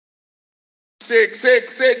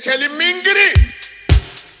Se cheli mingiri.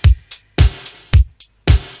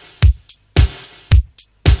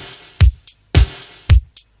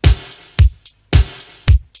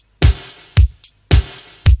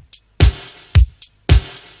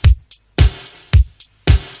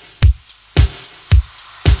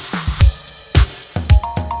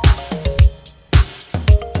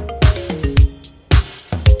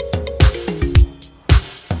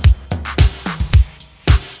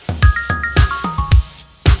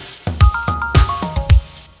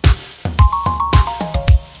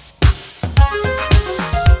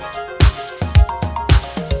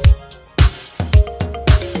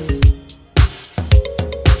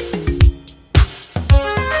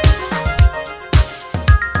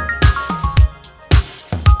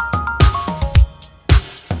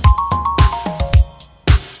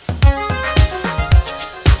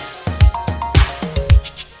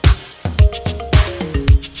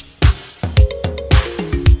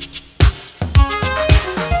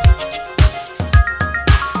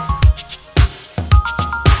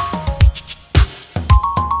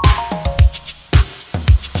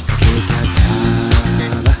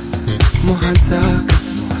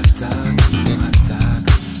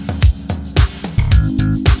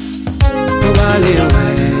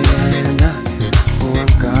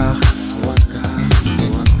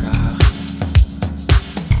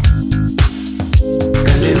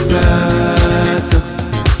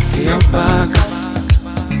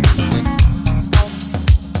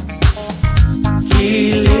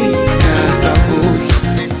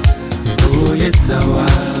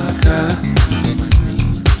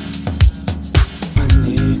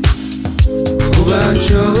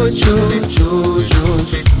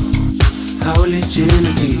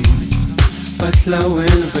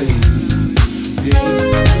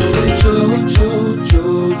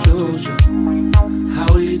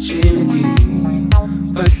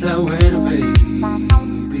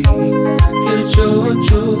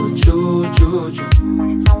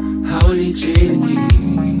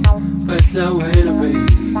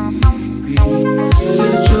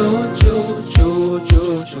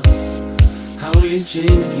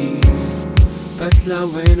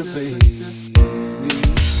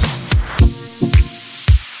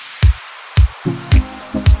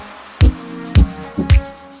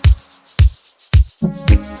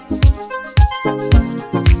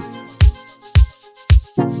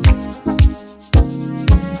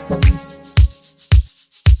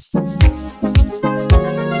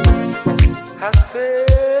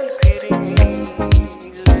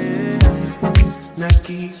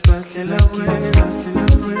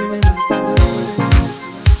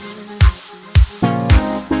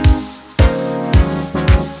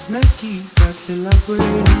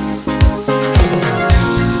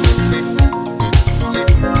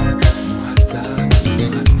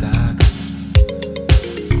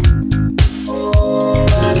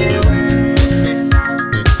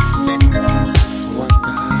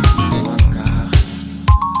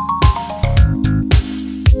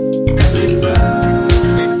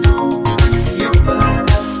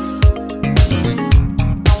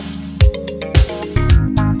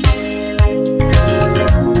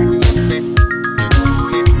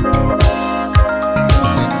 So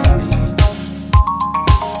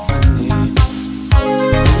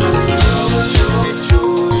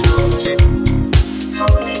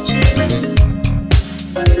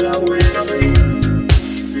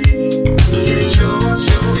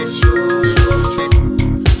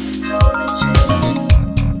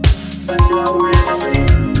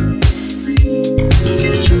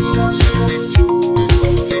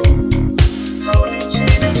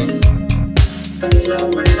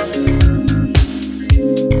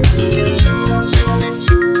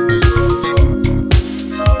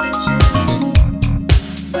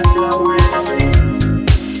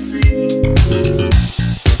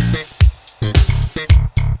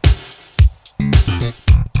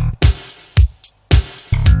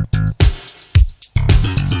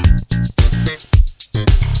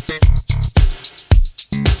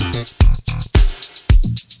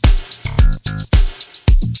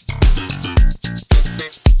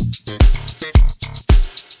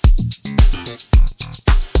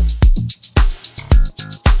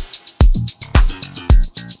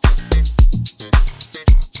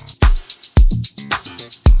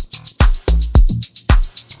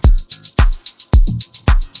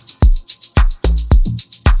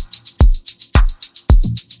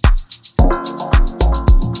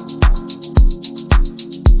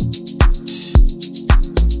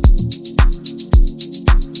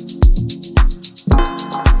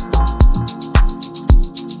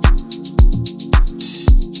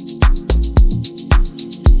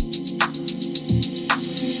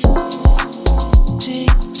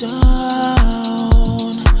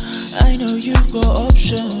got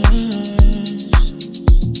options.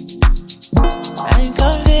 I'm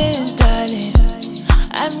convinced, darling,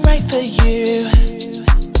 I'm right for you.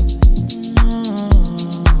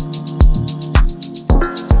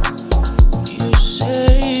 You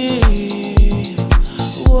say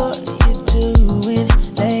what you doing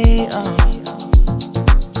later.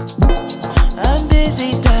 I'm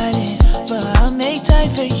busy, darling, but I'll make time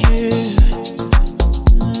for you.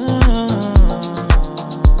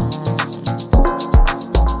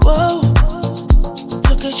 Whoa,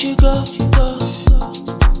 look at you go,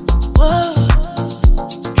 whoa,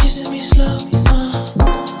 kissing me slow.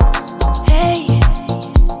 Hey,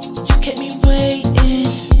 you kept me waiting.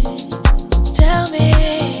 Tell me,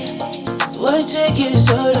 what took you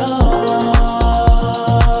so long?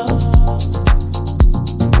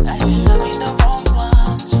 I've been loving the wrong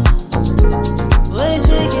ones. What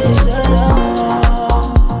took you so long?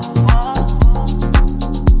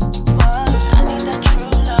 What? I need that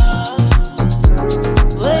true love.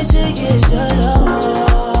 What took you so long?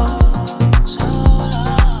 So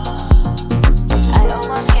long. I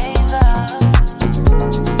almost gave up.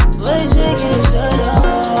 What took you so long?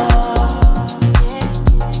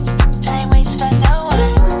 Time waits for no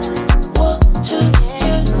one. What took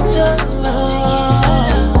you so long?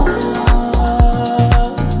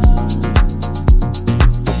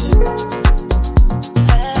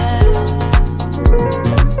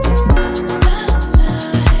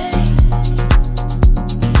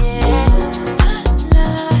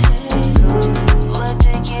 What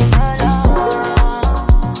took you so long?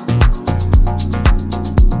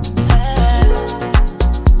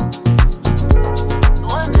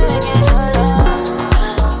 What took you so long?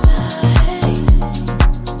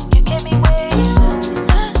 You kept me waiting.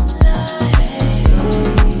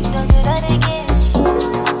 Don't do that again.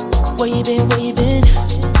 Where you been? Where you been?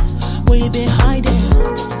 Where you been hiding?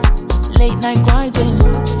 Late night grinding.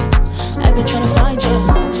 I've been trying to find you.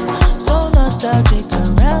 So nostalgic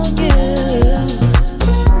around you.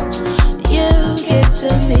 You get to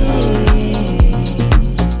me.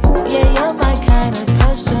 Yeah, you're my kind of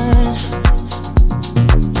person.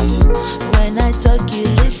 When I talk, you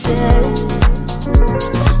listen.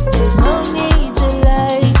 There's no need to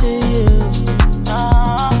lie to you.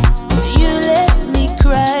 You let me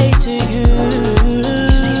cry to you.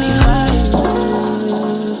 You see me cry.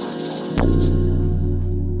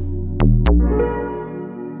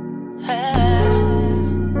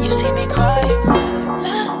 You see me cry.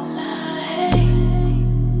 Hey.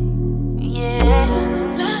 Yeah.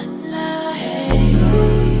 Hey.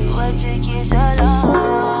 What took you so long?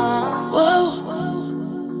 Whoa,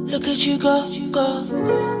 look at you go,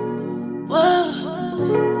 whoa,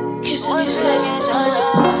 kissing me slow.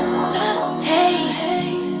 Hey,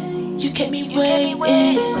 you kept me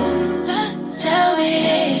waiting. Tell me,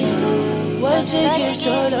 what took you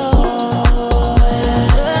so long?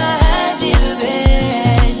 Where have you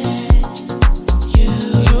been? You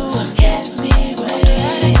kept me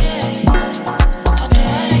waiting.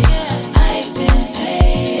 I've been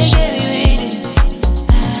patiently waiting.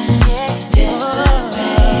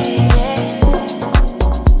 Disobey.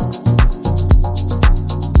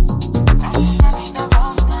 Having the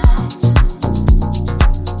wrong plans.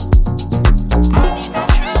 I need that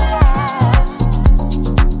true love.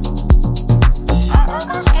 I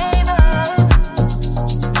almost gave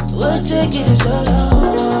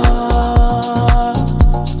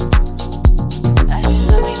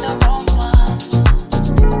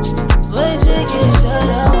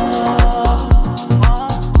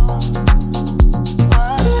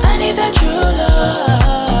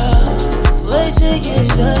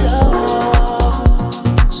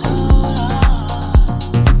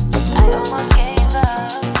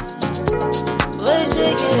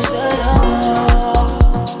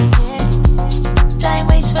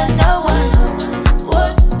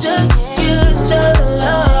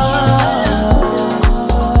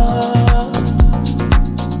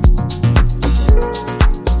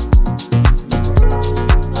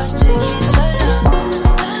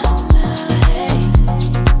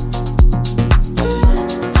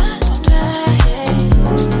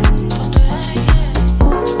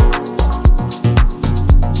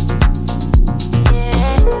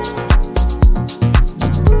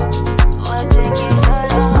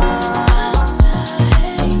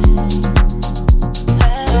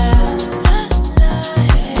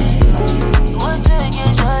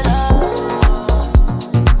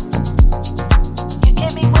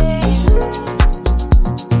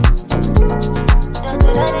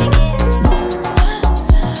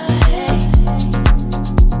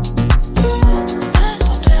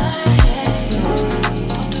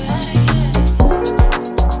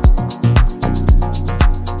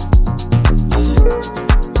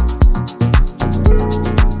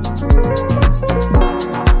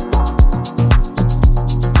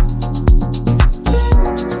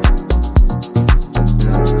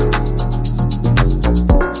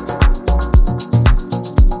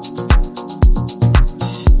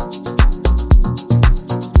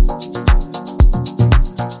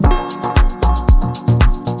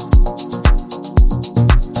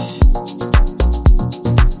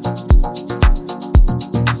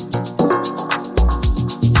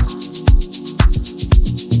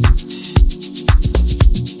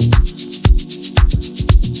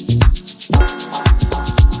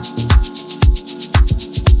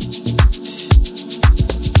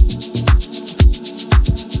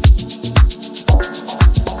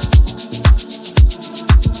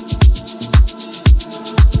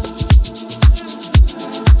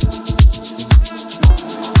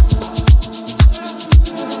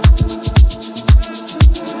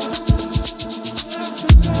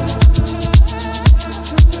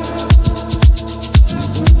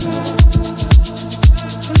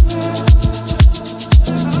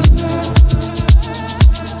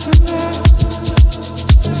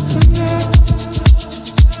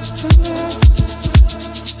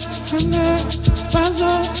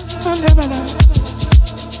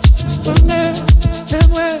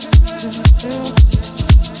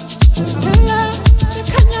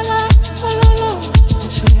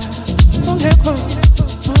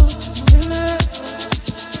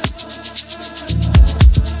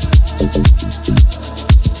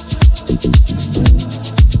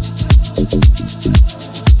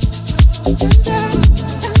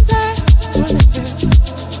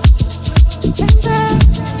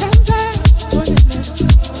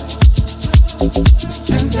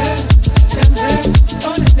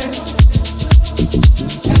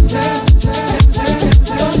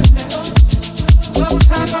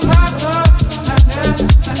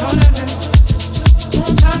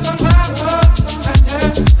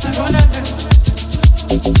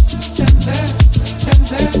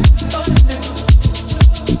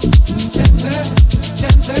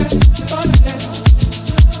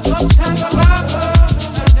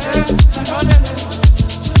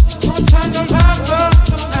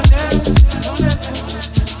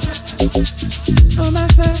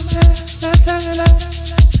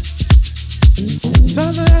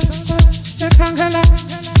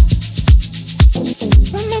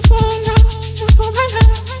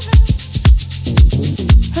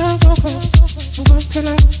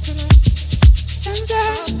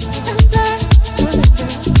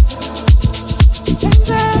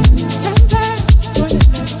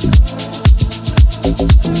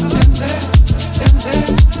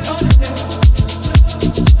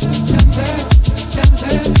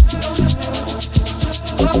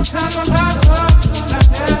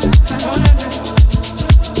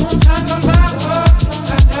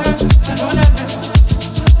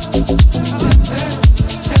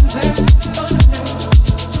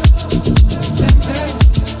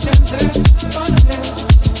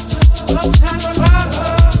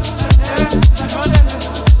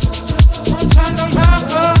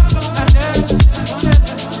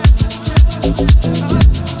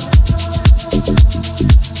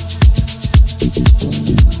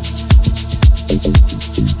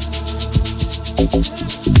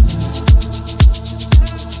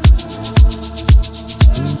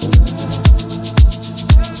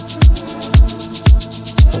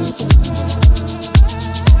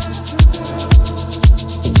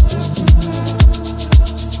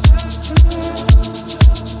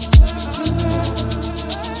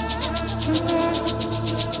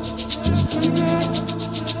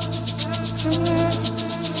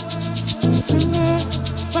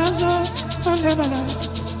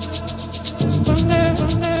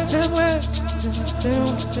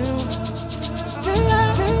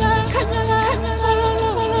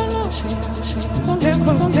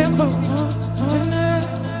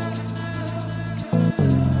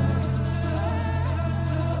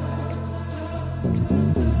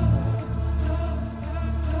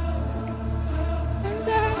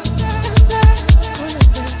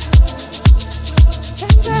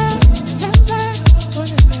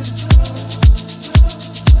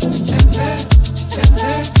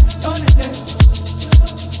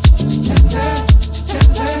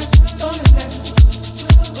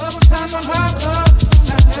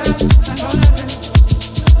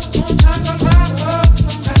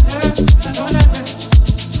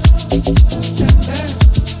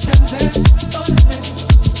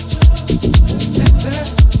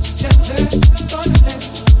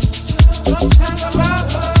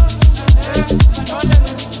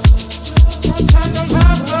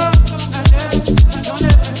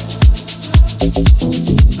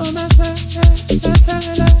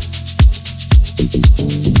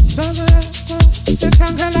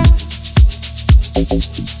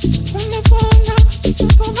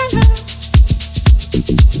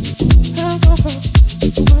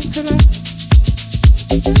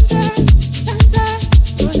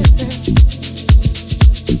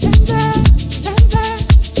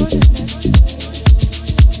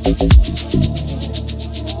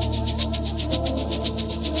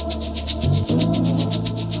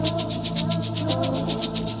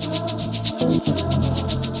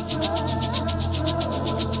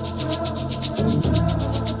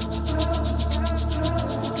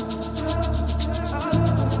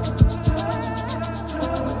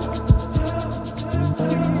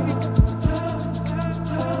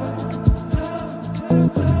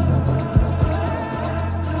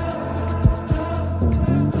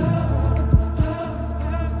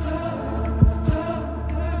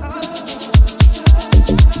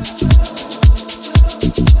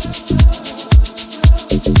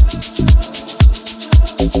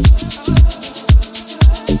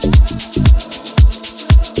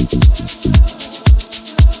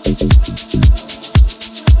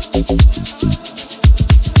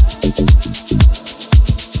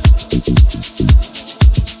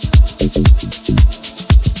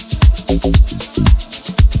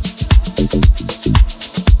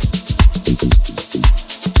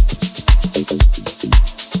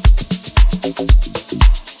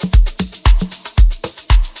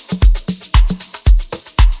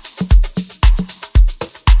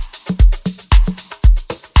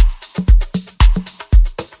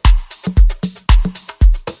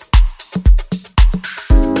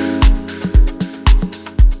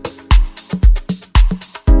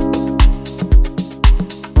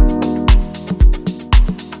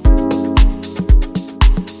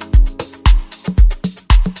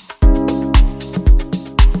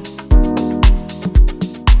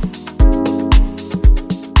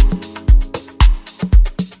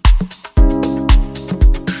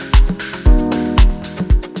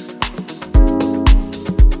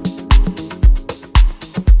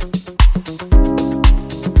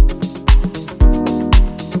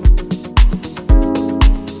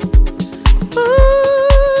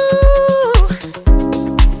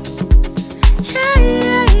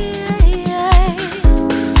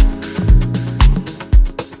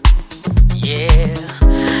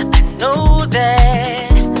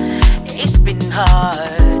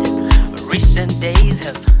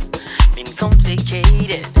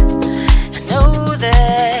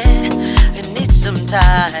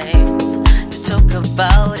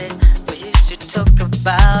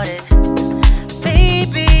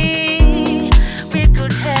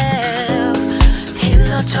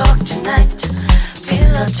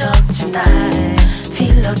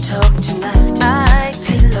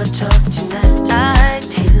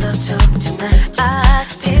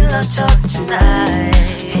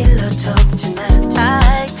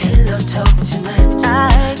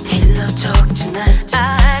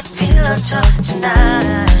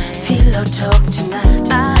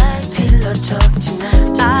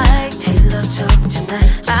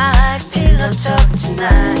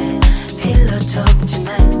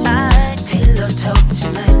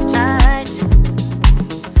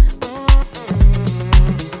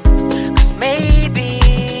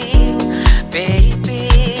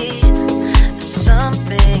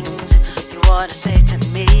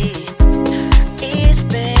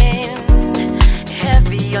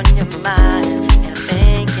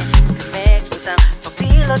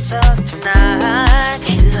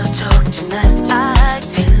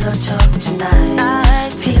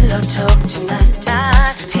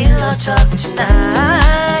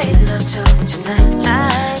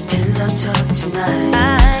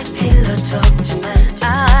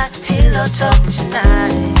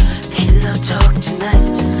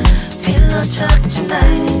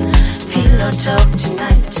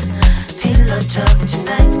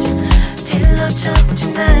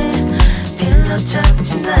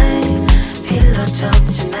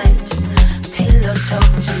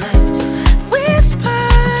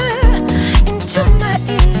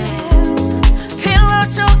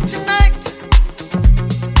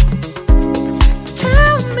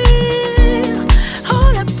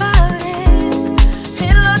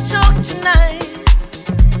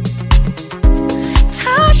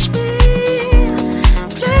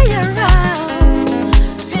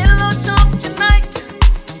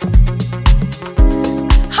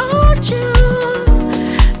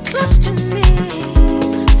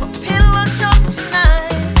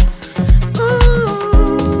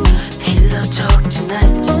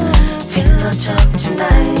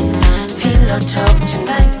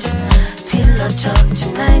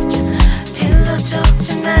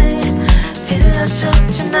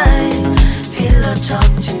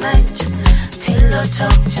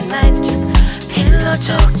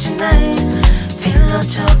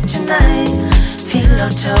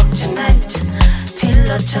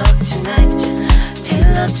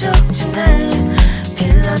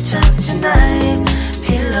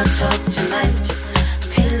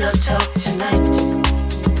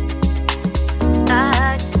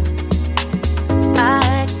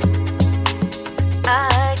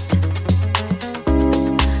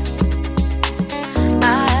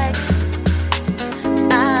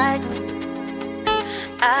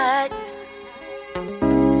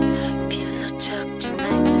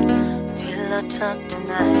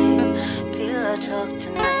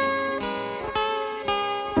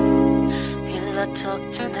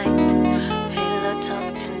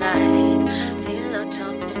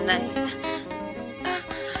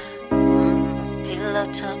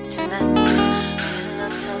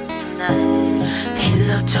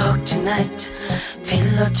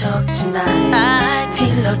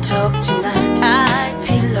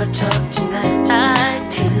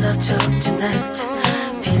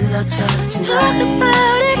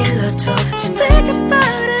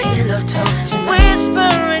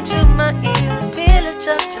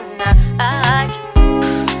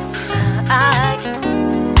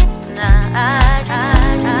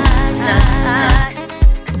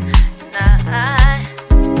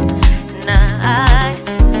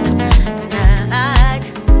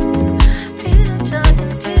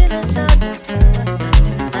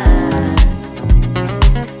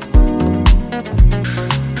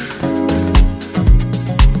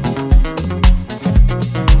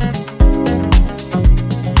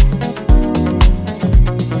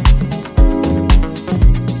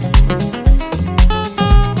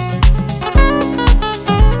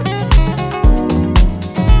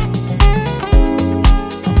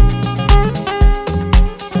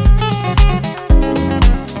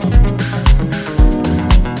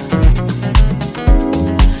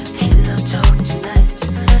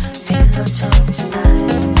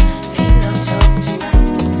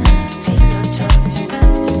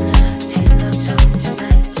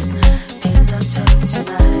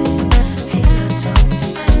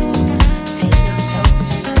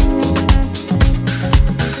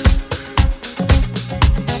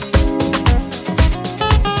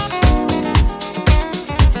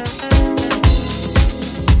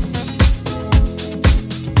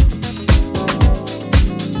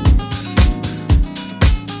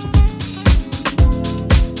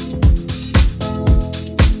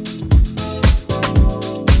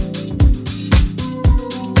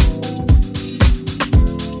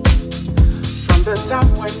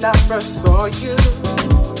first saw you,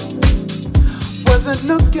 wasn't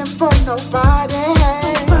looking for nobody.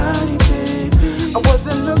 I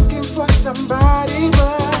wasn't looking for somebody,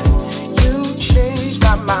 but you changed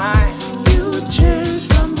my mind. You changed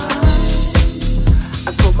my mind.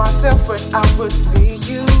 I told myself when I would see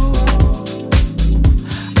you,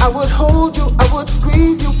 I would hold you, I would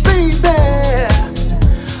squeeze you, baby,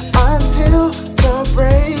 until the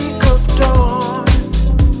break of dawn.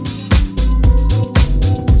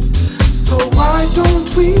 So why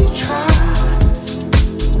don't we try?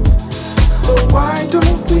 So why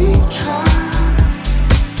don't we try?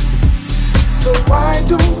 So why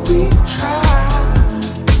don't we try?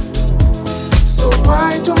 So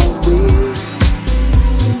why don't we?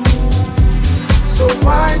 So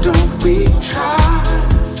why don't we try?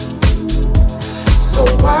 So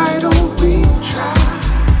why don't we try?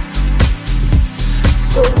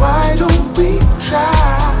 So why don't we try?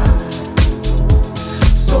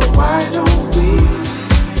 So why don't we?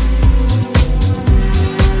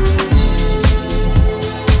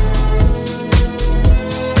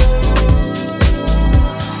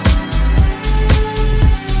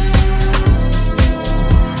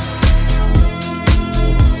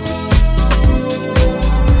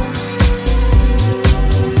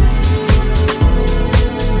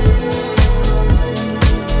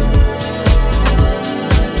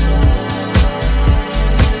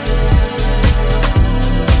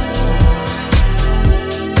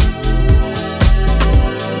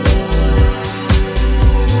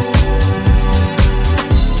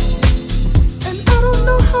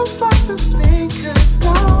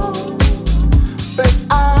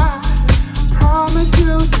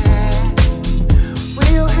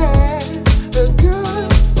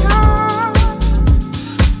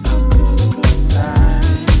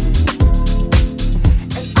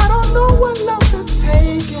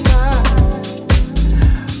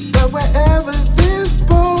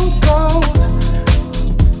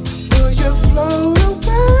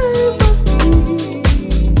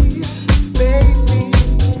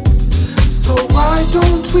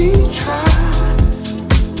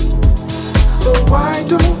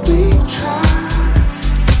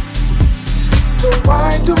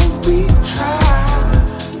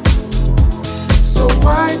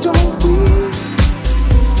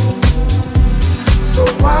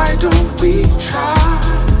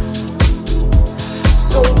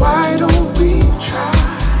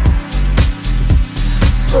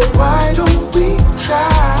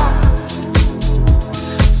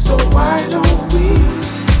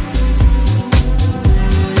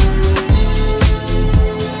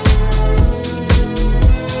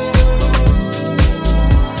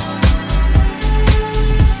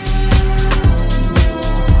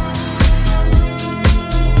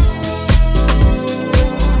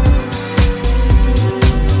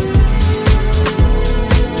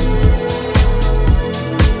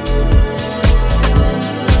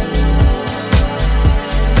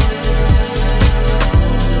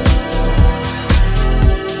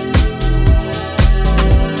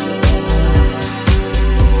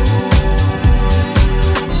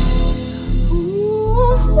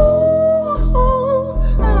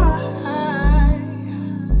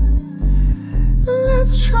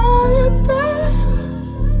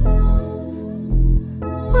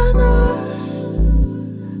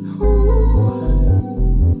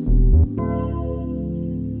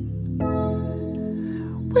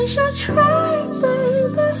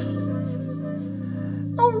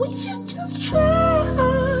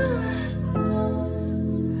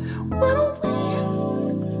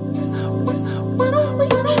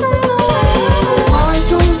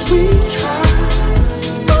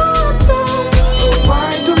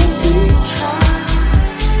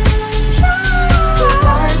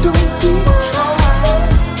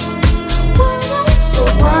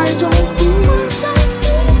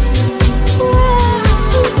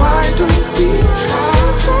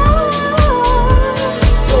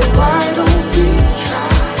 Try.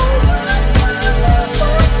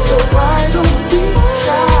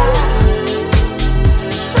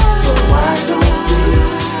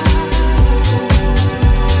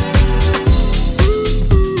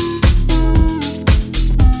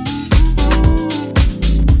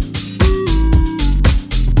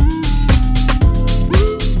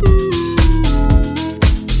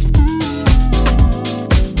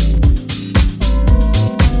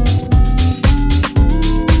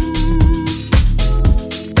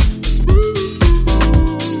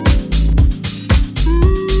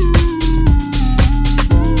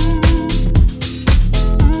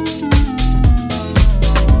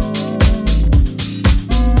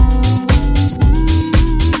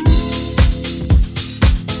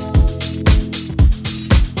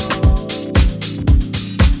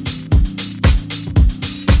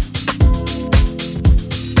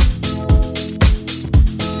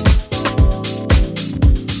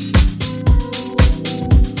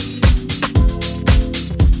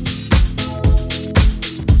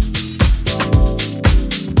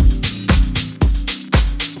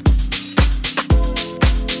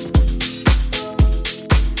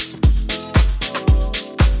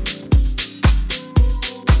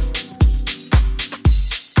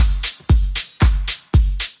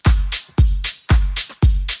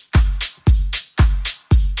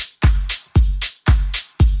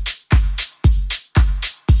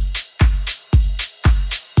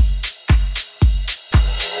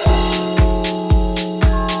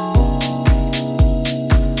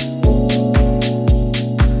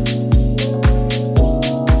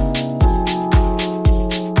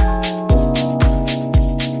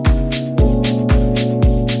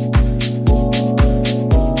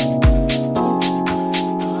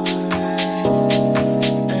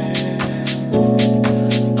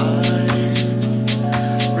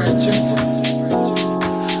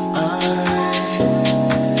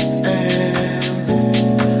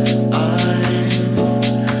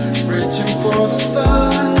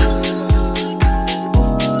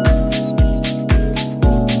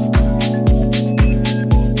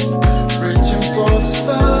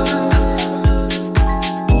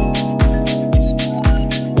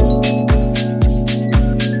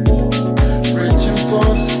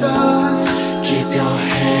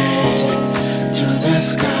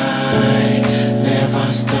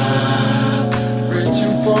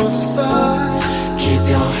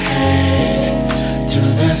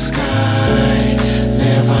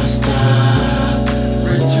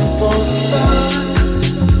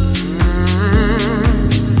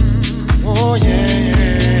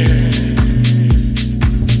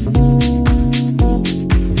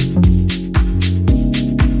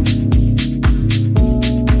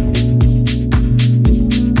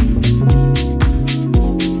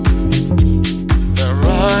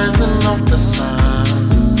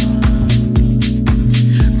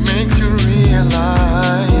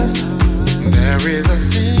 a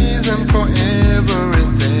season for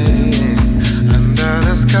everything under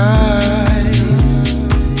the sky.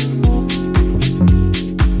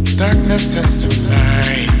 Darkness turns to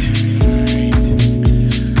light,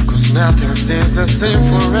 'cause nothing stays the same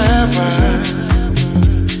forever.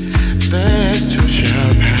 This too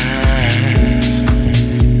shall pass,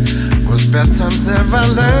 'cause bad times never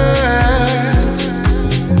last.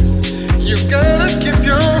 You gotta keep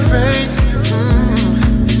your face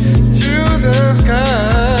to the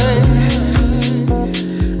sky,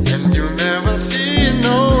 and you never see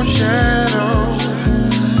no shadow.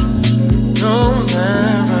 No,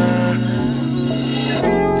 never.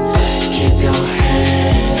 Keep your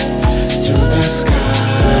head to the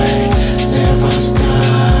sky, never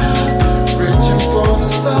stop reaching for the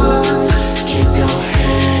sun. Keep your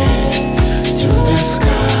head to the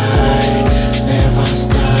sky, never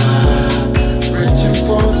stop reaching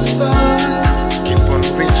for the sun. Keep on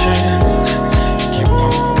reaching, keep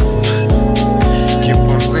on reaching. Keep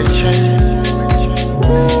on reaching,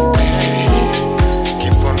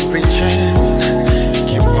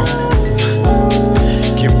 keep on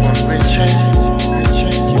reaching, keep on reaching.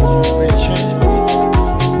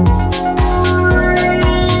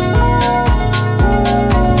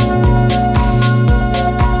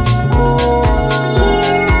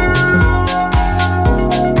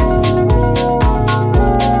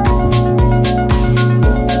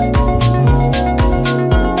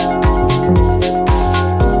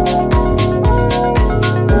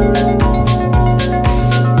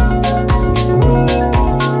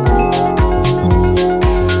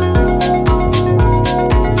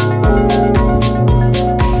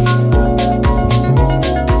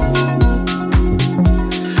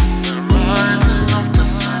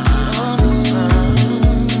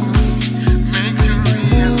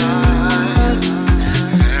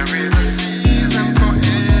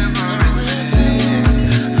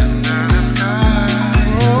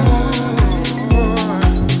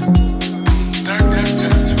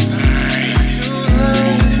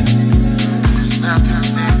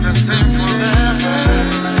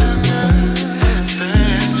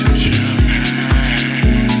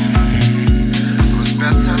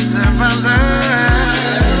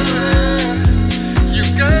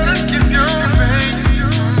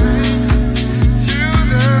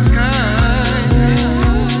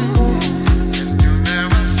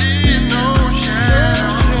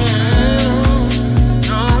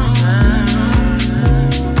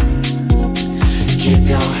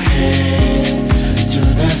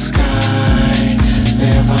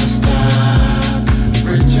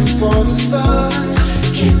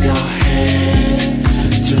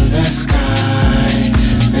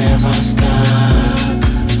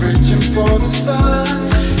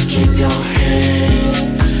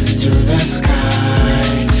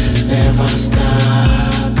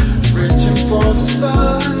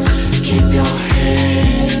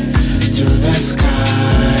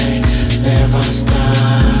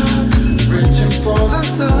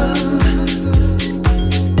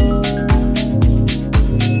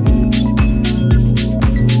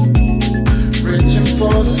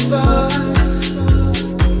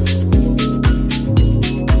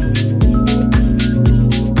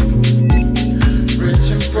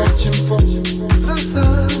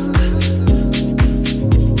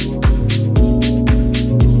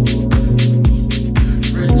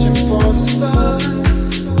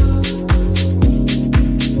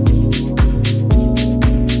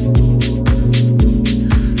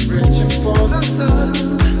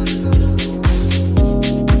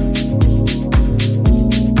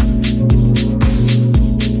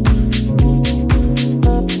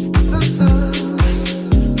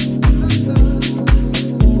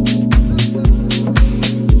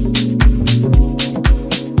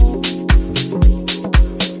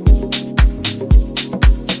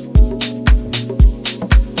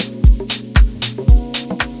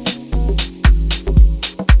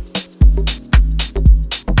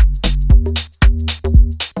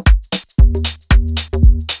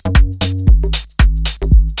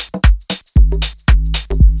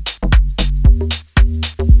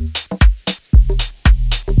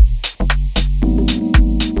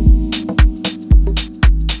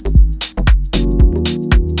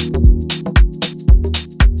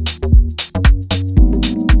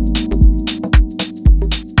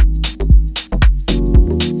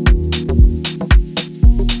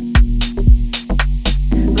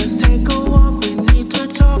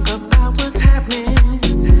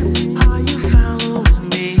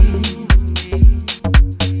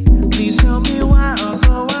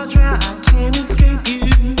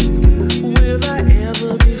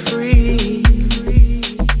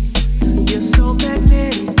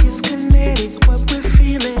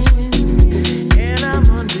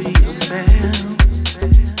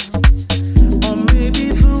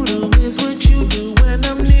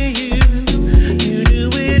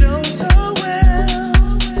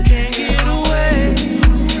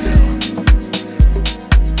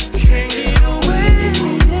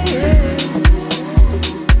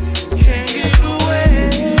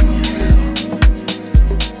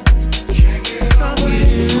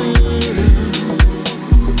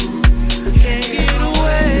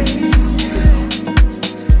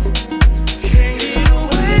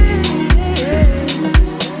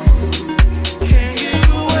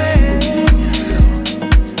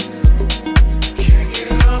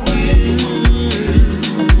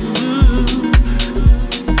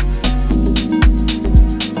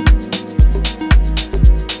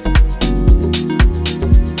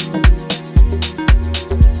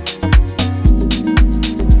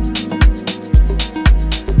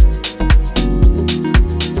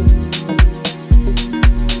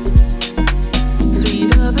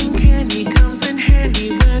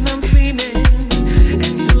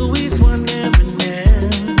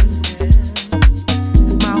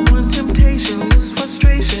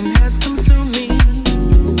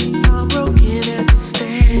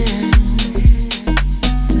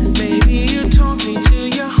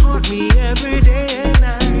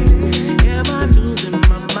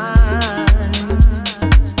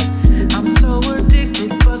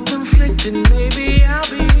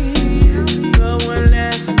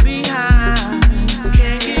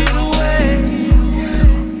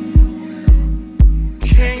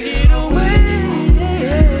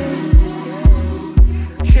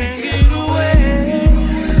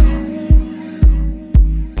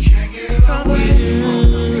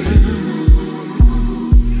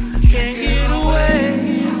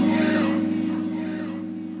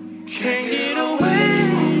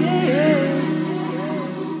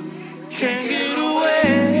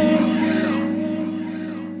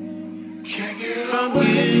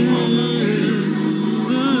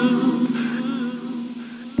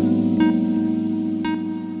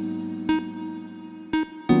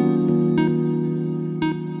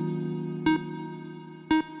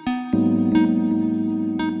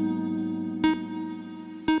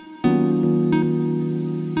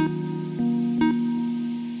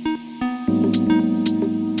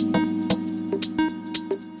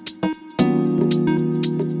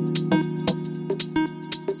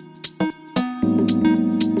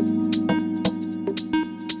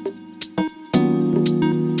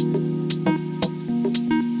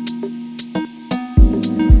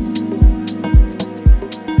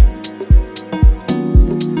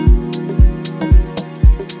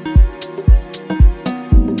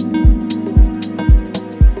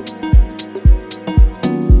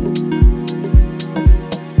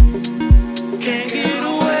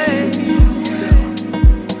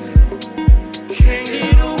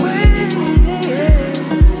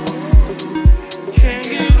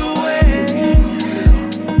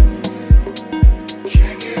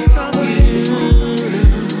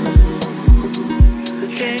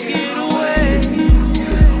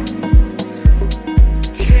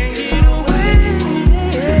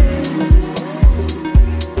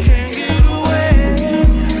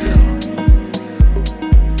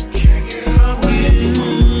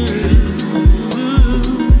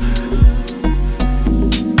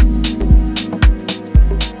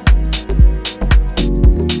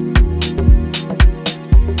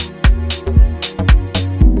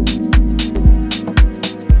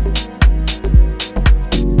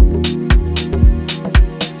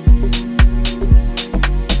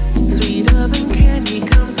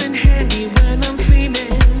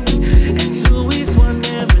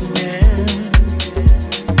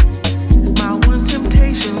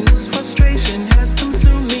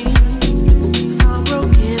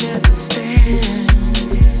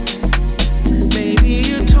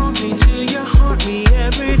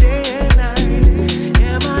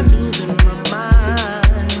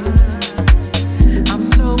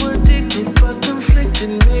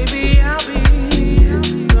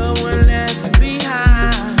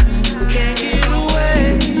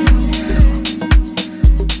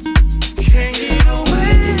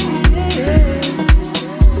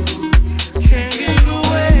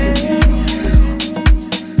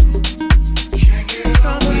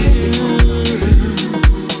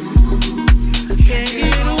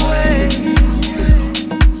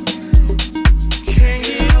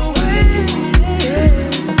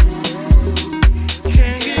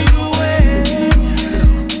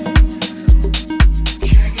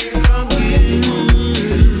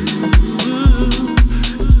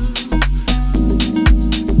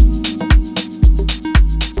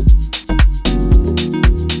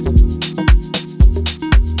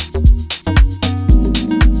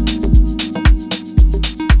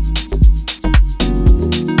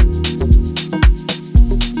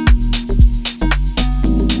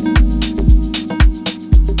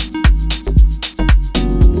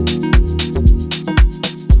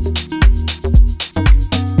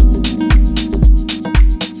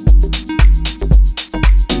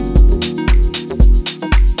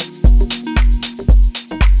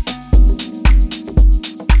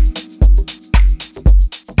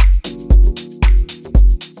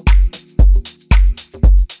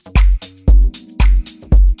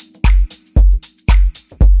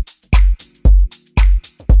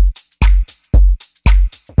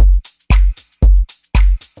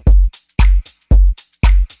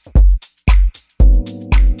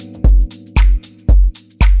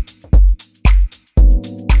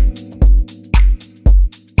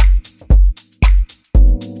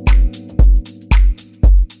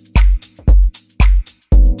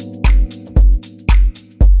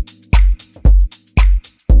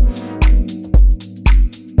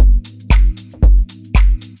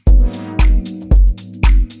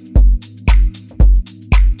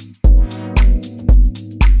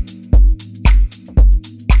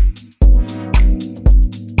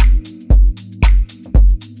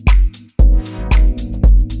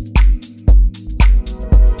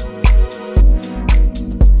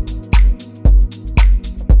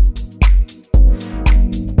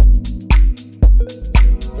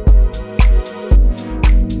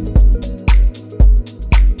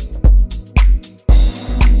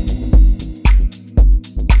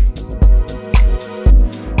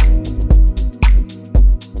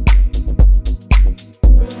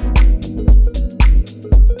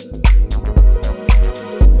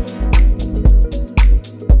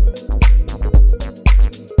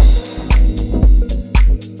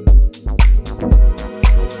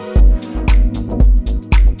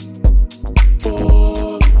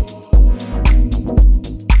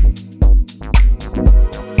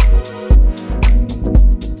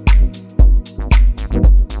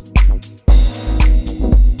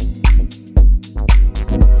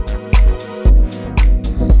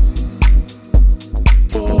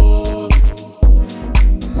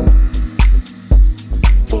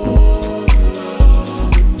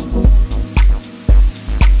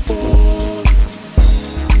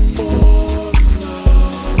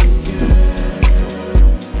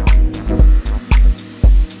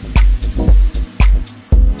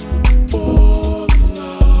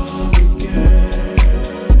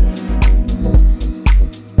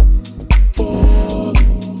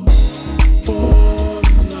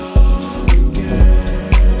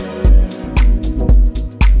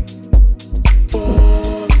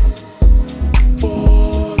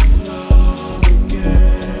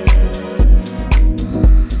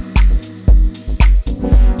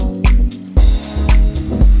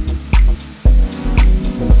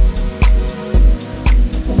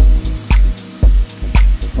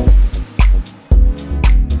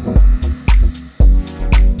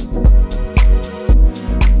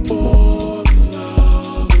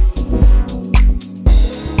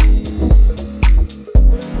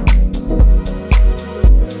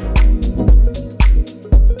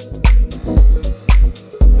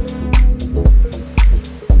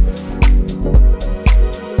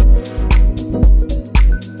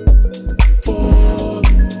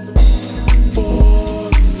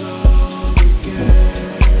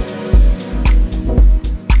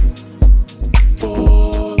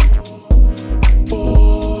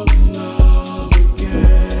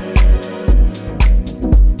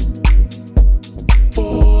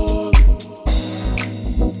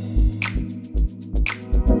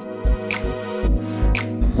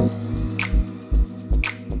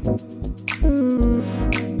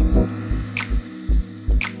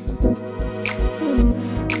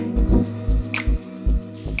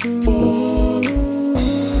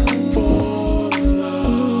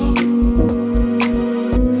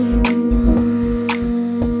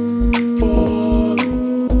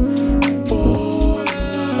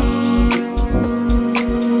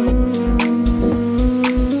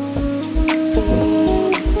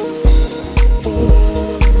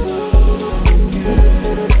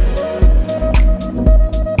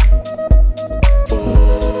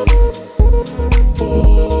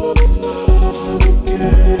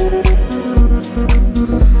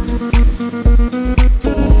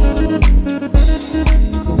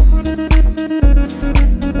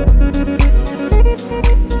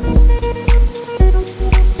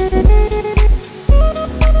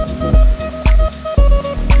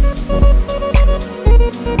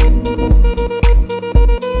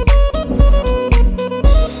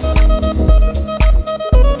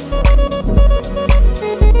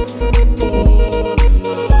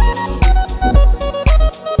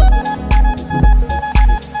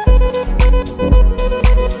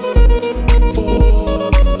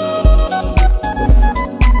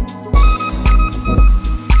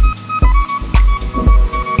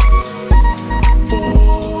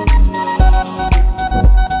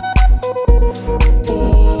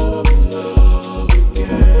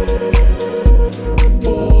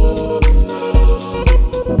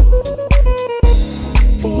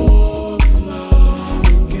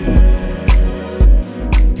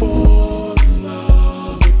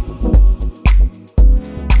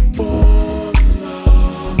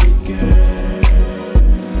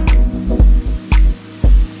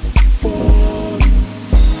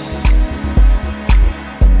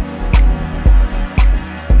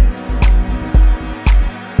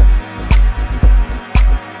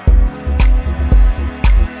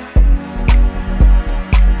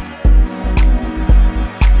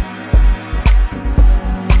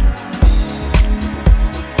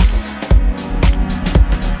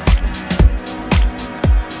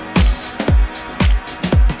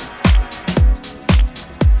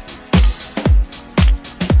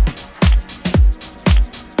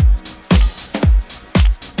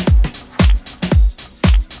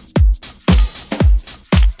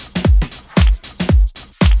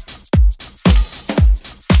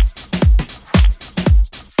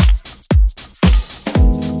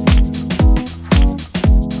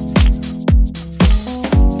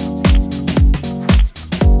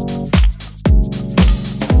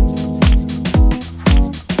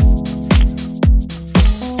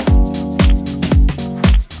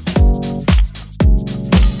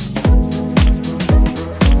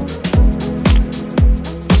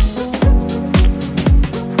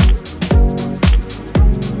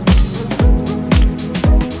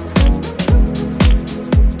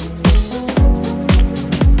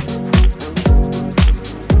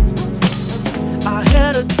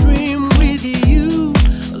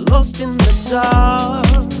 dark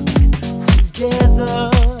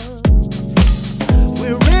together.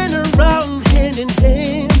 We ran around hand in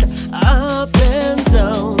hand, up and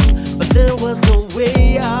down, but there was no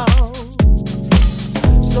way out.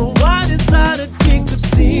 So I decided we could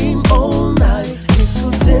sing all night, we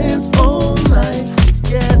could dance all night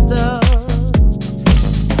together.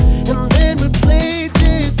 And then we played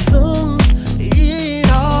this song in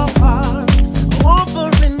our hearts, over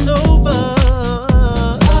and over.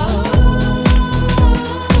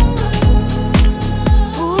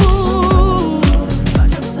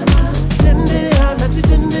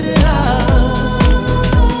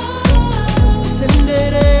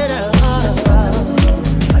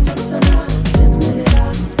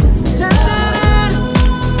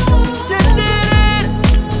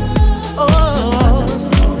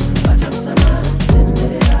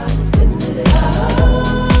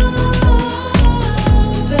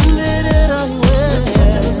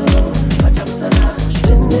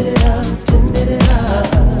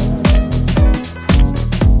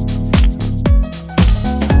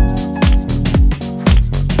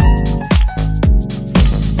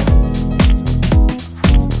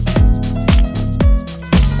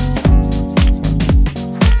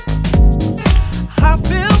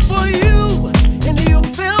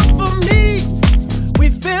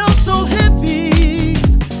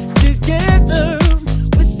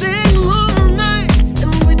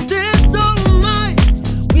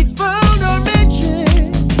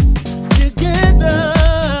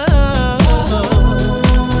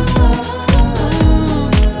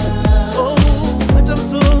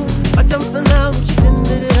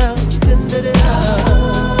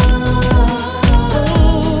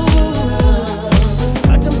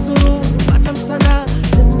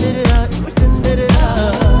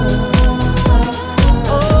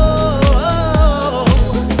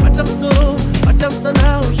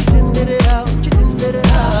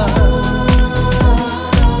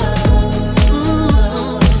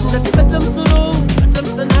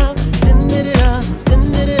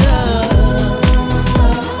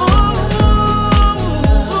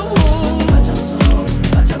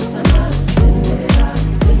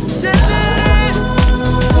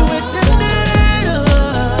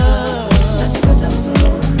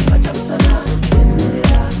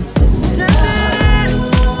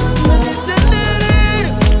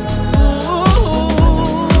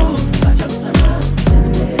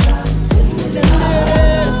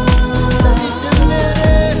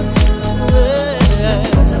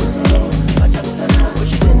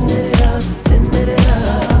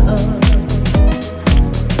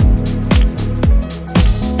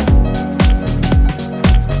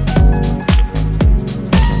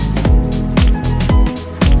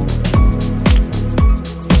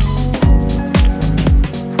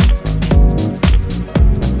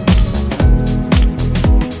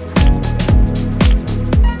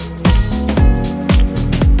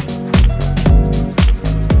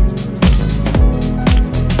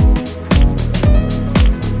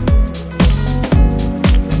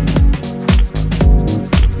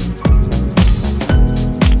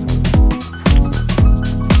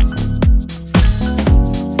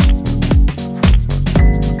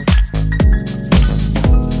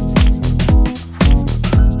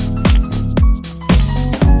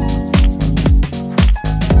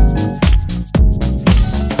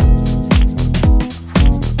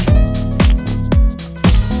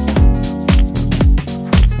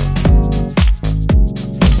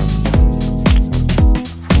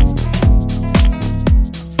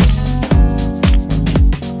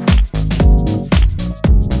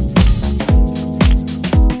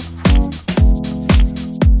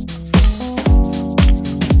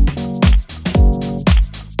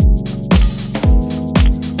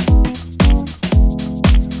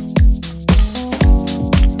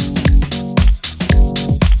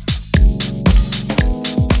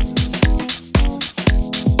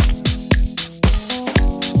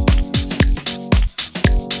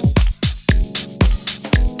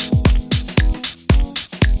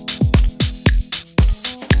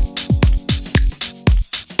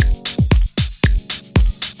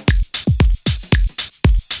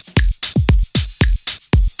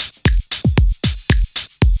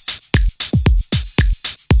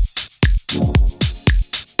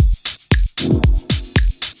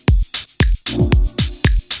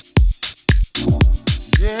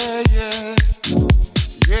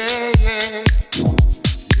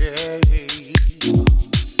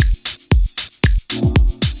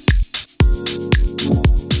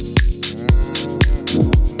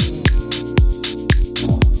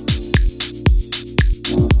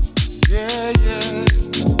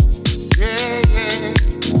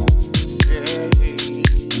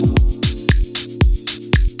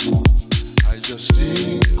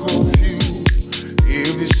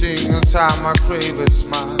 time I crave a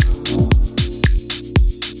smile,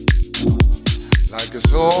 like a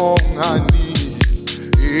song I need.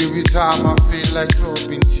 Every time I feel like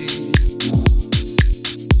dropping tears,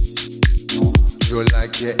 you're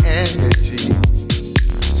like your energy,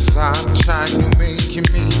 sunshine, you making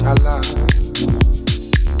me alive.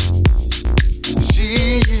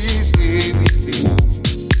 She is everything,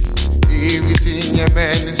 everything a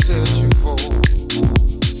man is searching for.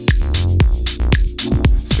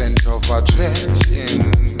 Scent of attraction,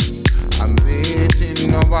 I'm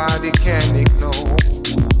waiting, nobody can ignore.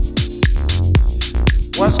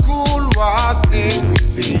 What school was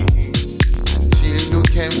everything, until you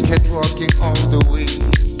came, kept walking all the way.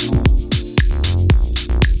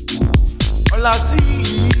 All I see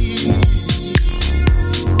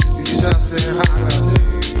is just the holiday.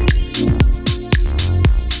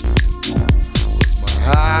 My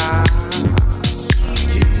heart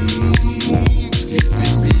keeps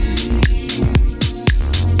giving me.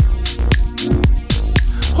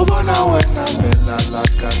 Ubona wena bella la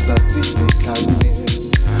katati ni kabine.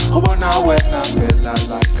 Ubona wena bella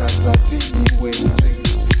la katati ni wende.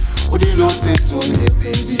 Udilote to me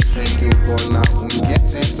baby, thank you for now.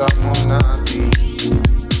 Ungete tamonati.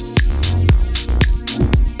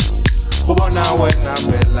 Ubona wena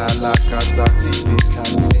bella la katati ni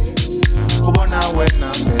kabine. Ubona wena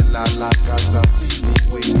bella la katati ni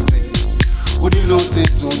wende. Udilote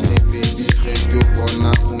to me baby, thank you for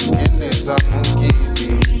now. Ungete tamonati.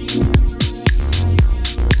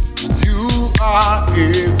 You are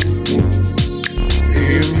everything,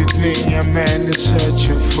 everything a man is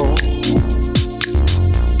searching for.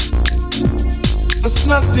 There's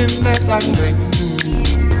nothing that I can do.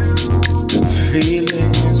 The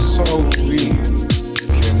feeling is so real,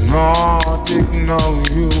 cannot ignore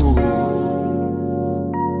you.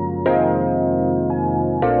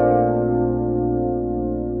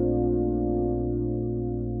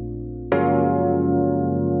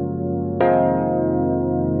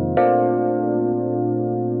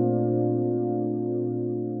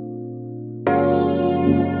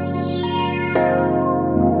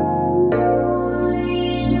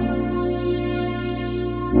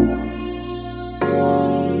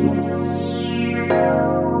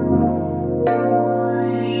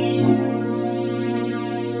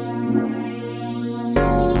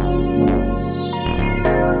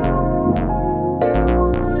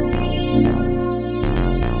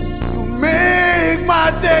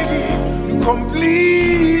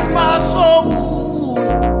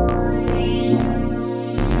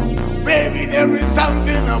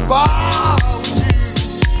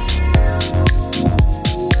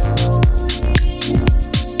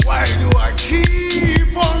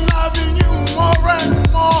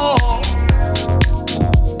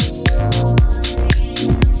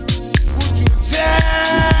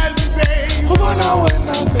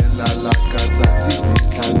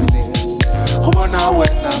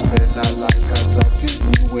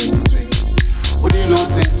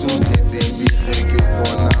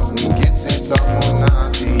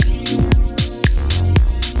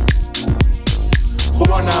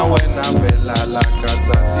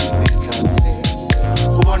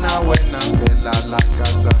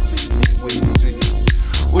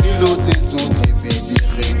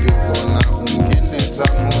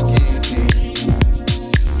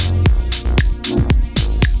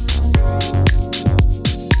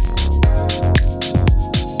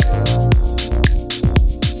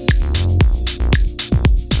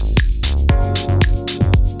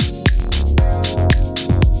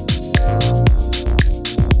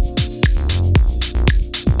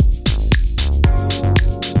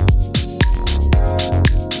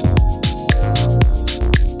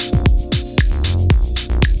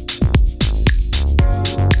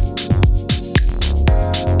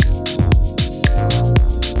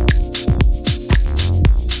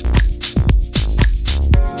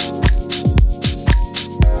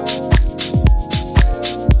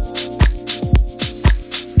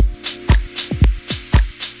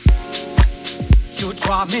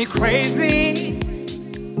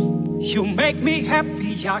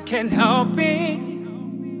 I can't help it.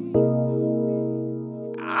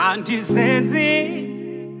 Auntie Zenzi,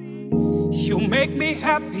 you make me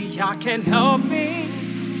happy. I can't help it.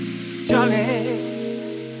 Darling,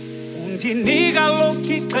 undinika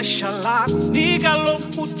lonke ixesha lakho, nika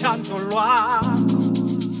lonke uthando lwakho.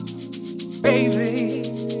 Baby,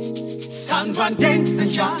 sandwa ndenze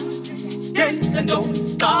njani, ndenze ntoni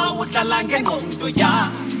xa udlala ngengqondo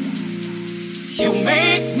yakho. You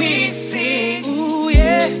make me sing, ooh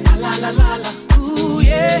yeah, la la la la, ooh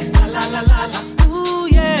yeah, la la la la, ooh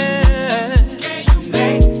yeah. Yeah, you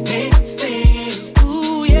make me sing,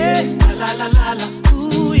 ooh yeah,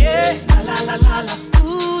 la la la.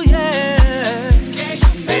 Ooh yeah. Can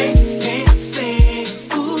you make me sing?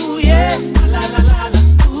 Ooh yeah. La la la la.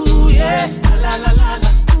 Ooh yeah. La la la la.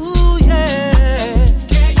 Ooh yeah.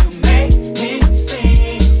 Can you make me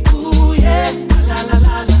sing? Ooh yeah. La la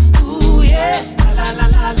la la. Ooh yeah. La la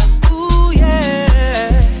la la. Ooh yeah.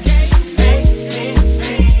 Can you make me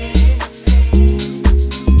sing?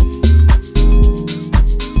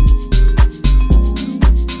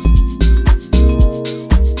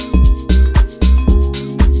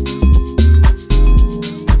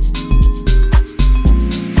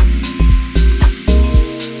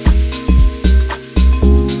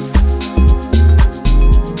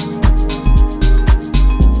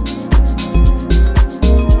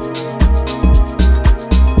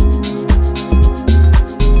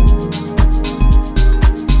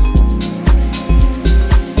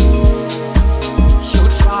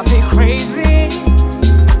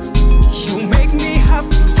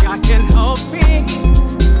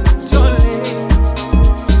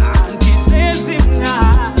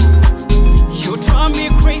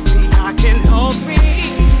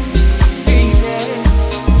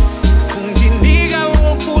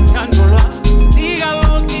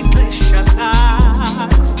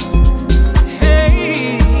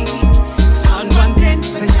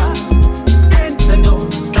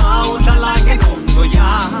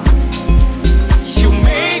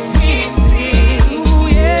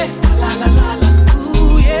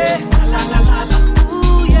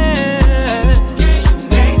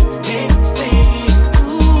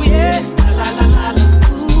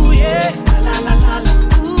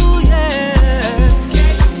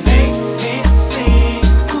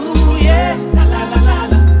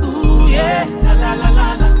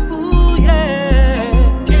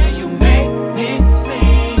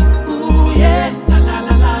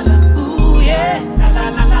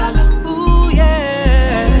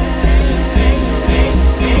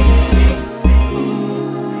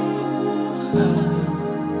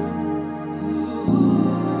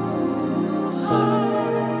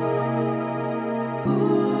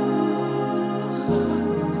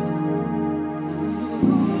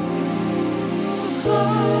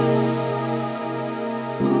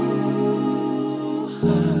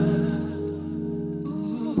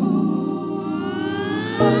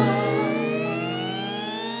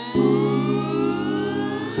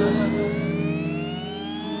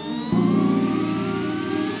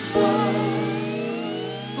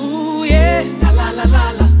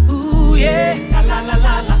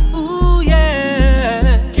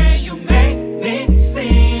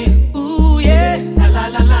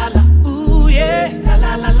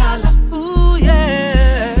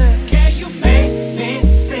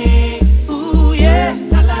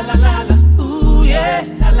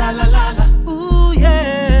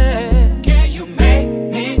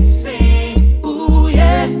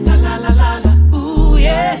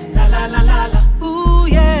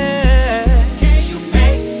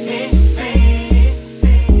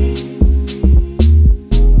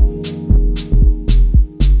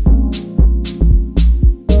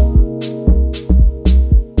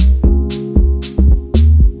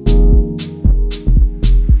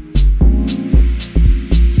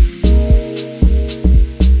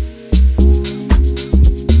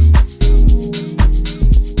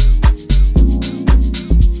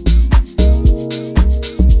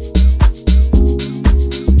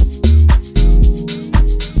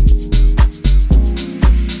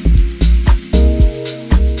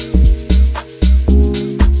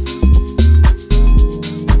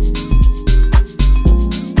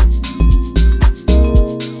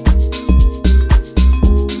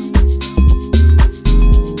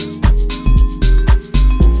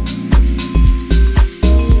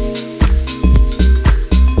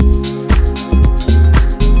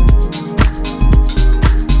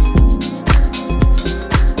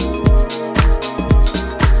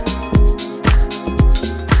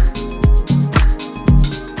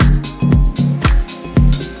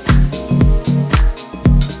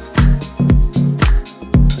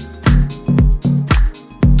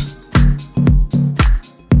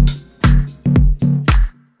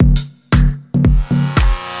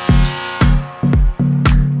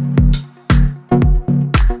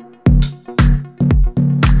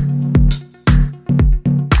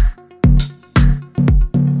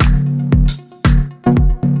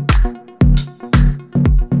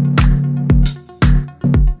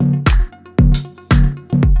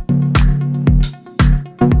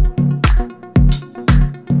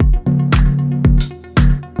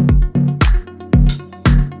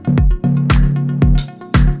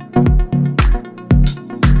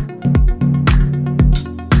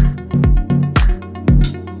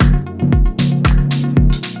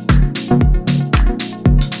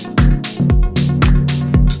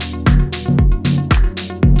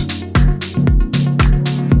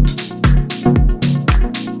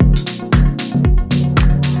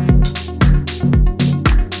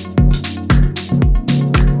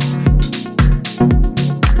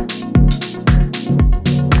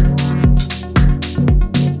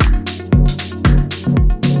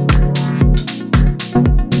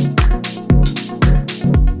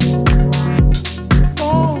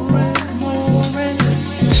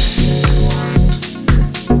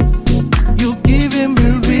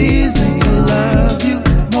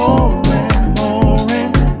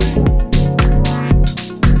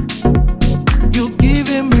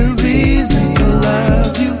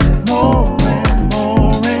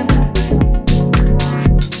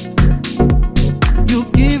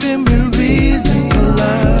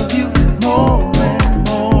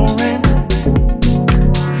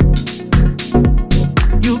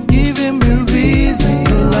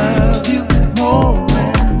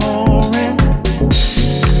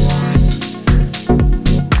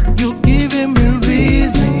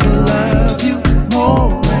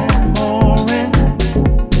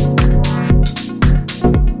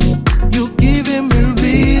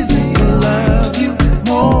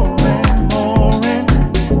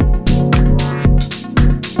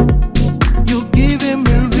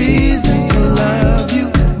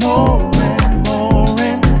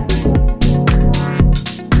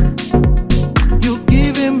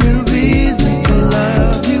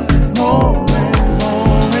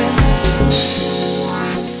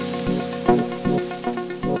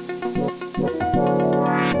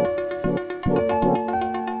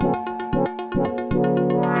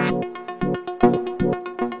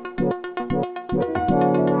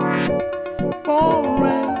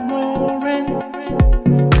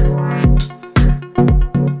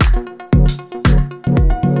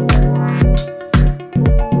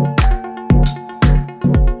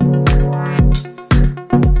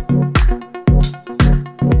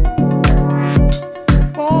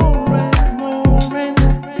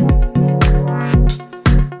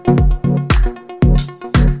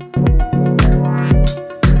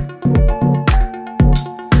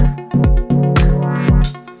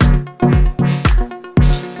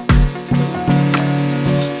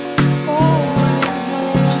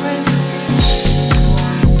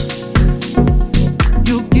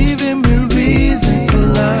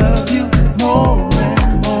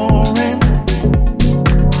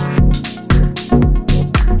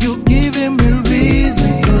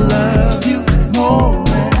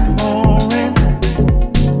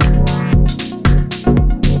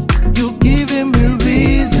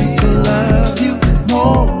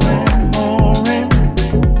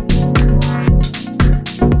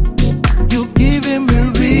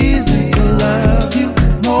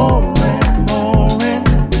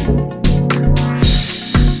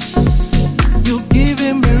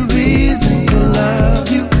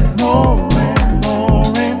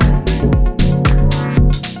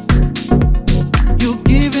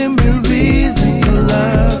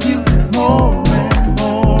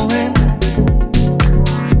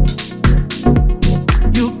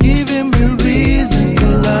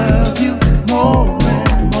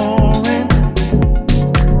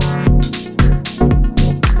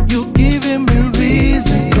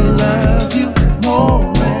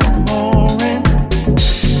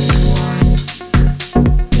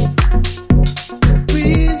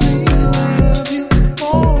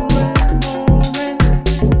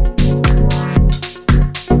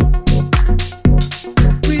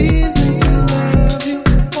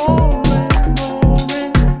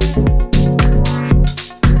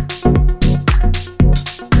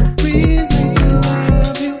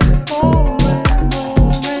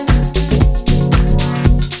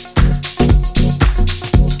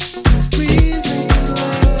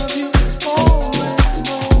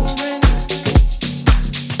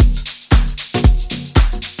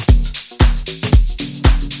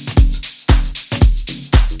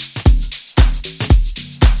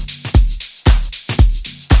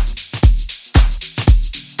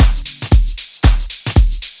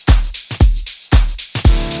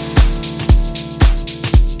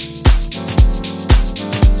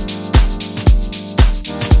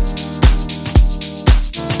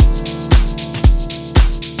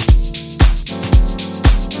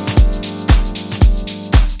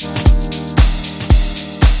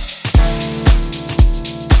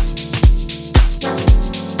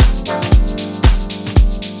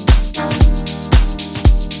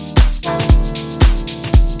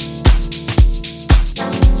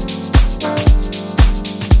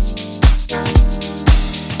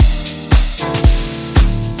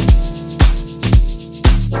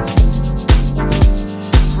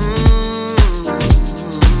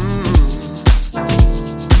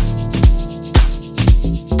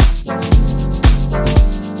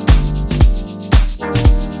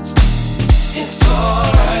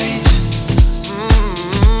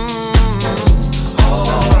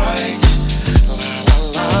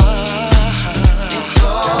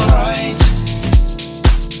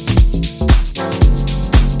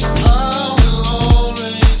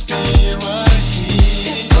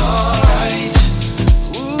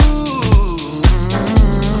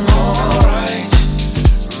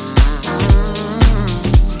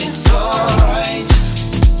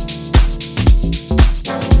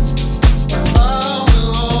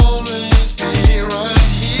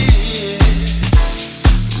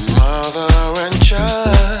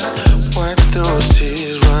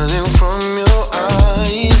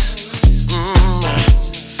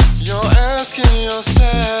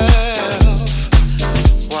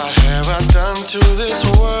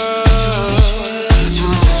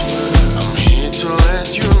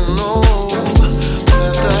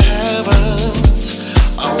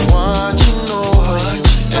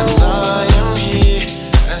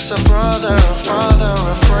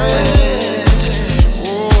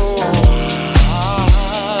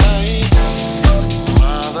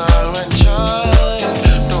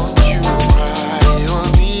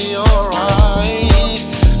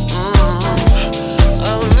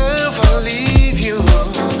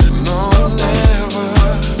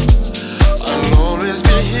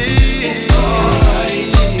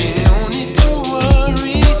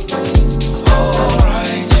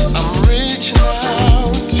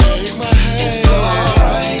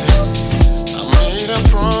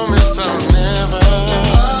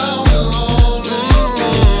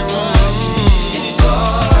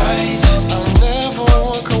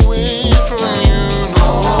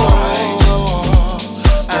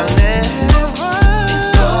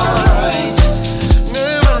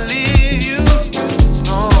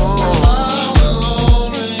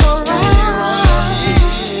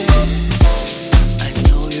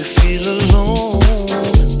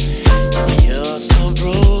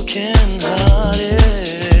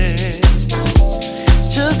 broken-hearted.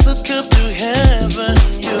 Just look up to heaven,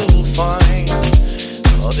 you'll find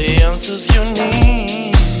all the answers you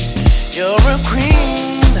need. You're a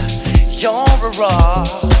queen, you're a rock,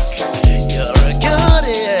 you're a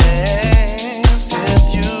goddess,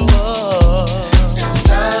 yes you are. It's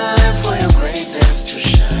time for your greatness to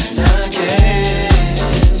shine again,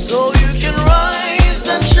 so you can rise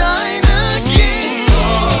and shine again. It's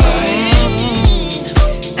alright,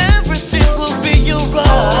 everything will be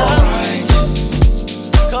alright,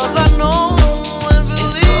 'cause I know and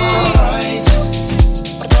believe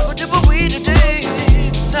whatever we today,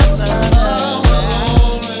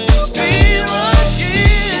 be right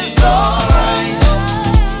here. It's alright,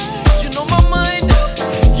 you know my mind,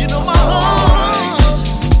 you know my heart,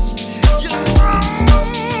 you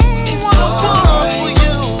wanna fall for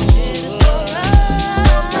you.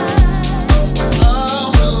 I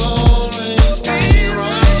will always be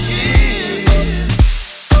right here.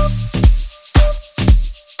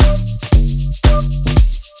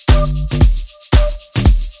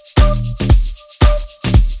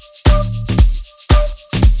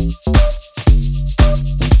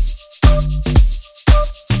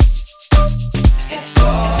 It's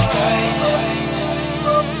alright, alright,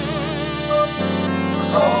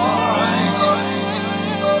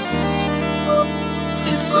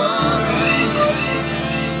 it's alright.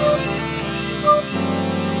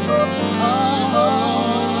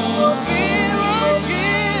 Be right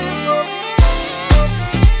here.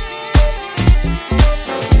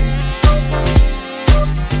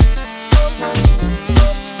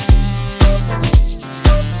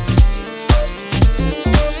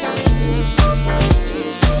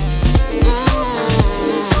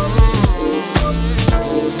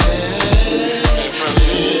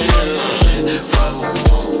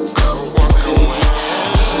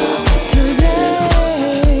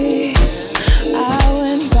 Today, I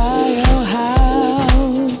went by your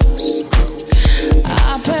house. I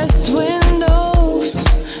passed windows,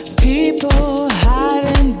 people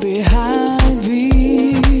hiding behind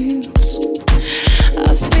views.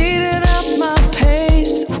 I speeded up my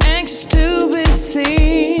pace, anxious to be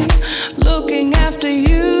seen, looking after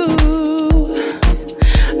you.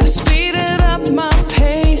 I speeded up my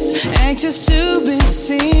pace, anxious to be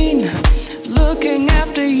seen, looking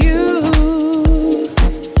after you.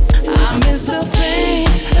 I miss the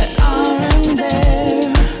things that aren't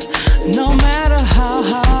there. No matter how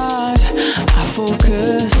hard I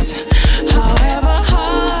focus, however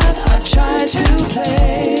hard I try to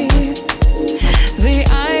play the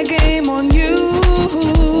eye game on you.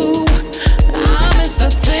 I miss the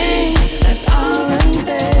things that aren't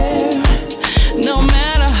there. No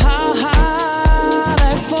matter how hard I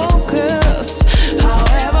focus,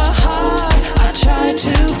 however hard I try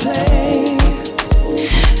to play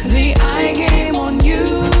the eye game on you.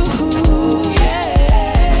 Yeah.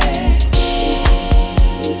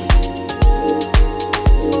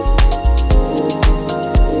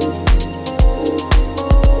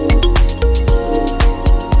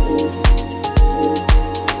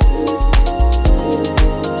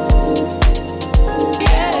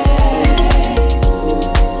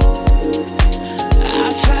 I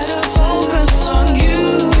try to focus on you.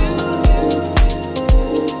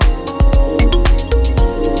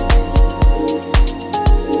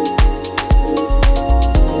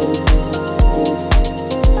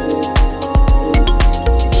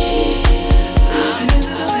 I miss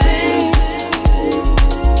the things.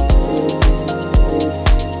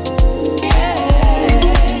 Yeah.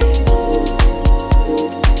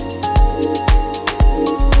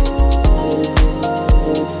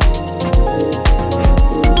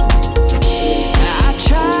 I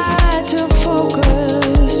try to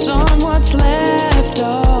focus on what's left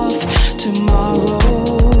of tomorrow.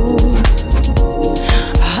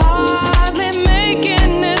 Hardly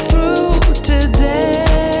making it through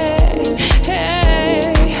today.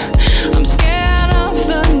 Hey, I'm scared of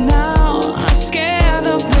the now. I'm scared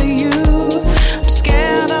of the you. I'm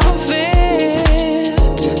scared of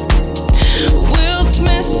it. Will's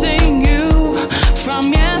missing you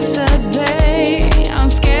from yesterday. I'm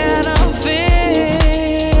scared of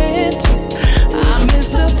it. I miss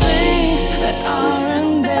the things that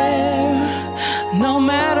aren't there. No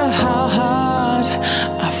matter how hard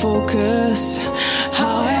I focus,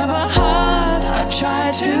 however hard I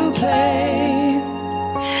try to play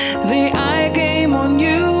the eye game on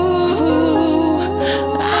you.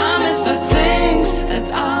 I miss the things that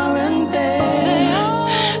aren't there.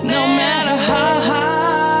 No matter how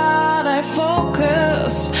hard I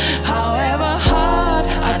focus, however hard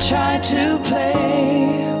I try to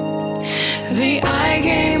play the eye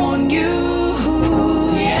game on you.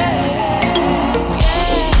 Yeah.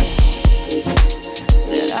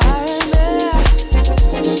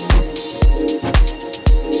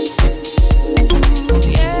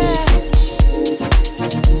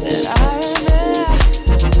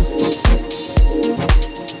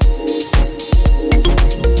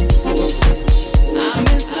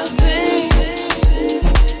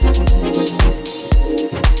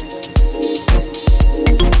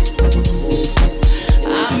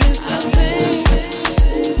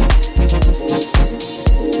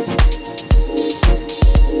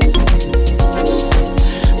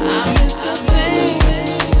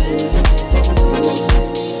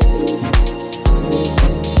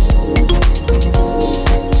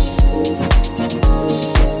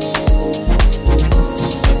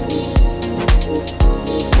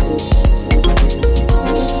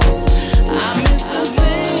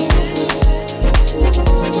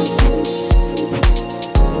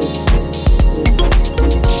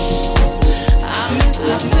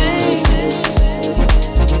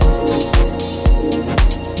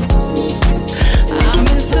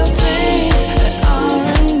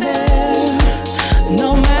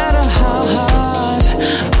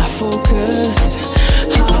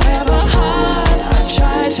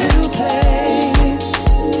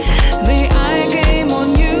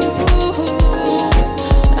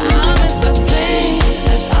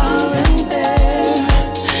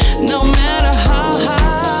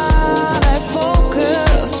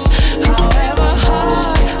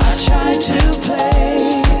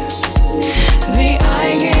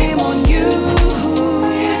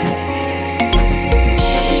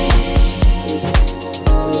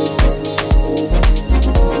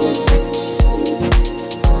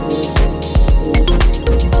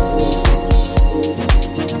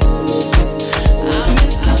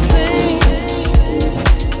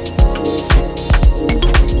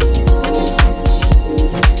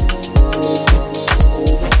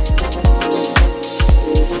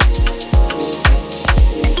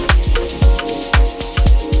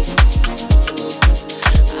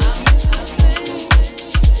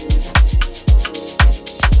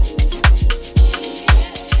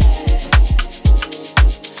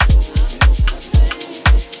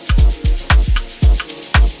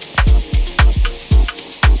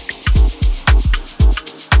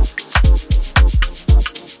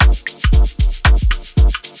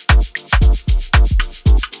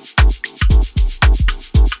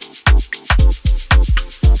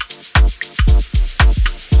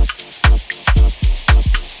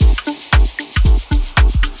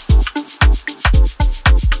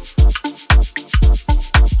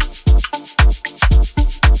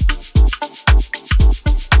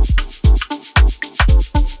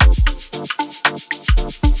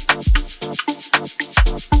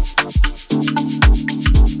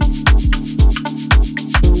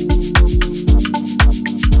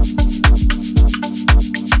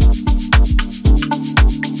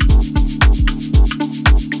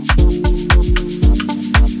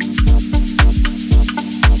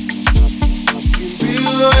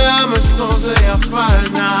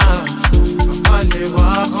 siyafana ngaphandle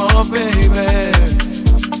kwakho baby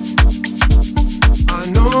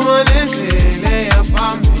anoma lendlela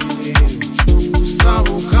yaphambili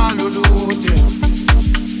usabukhalo lude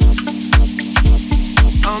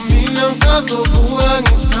amina ngisazovuka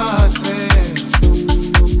ngisathe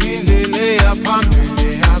indlela yaphambili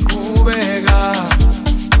yaqhubeka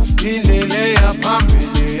indlela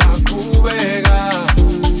yaphambili yaqhubeka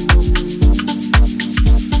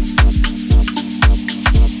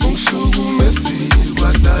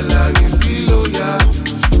Wadala ngempilo ya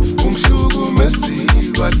umshukumesi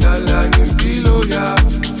wadala ngempilo ya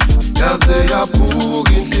yaze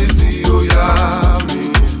yaphuka inhliziyo yami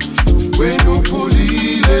wena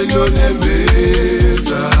uphulile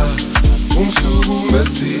nonembeza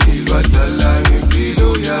umshukumesi wadala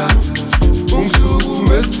ngempilo ya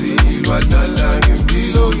umshukumesi wadala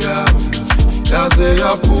ngempilo ya yaze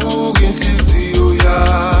yaphuka inhliziyo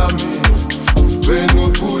yami wena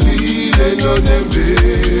uphulile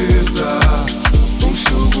nonembeza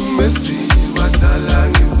umshukumesi wadala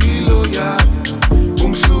ngempilo ya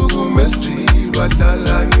umshukumesi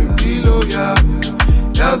wadala ngempilo ya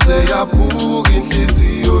yaze yaphuka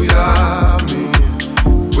inhliziyo yami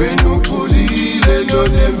wena uphulile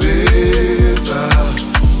nonembeza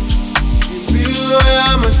impilo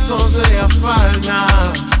yami soze yafana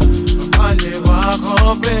ngaphandle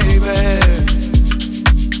kwakho baby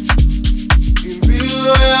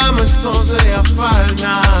impilo yami soze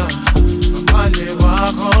yafana ngaphandle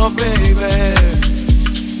kwakho baby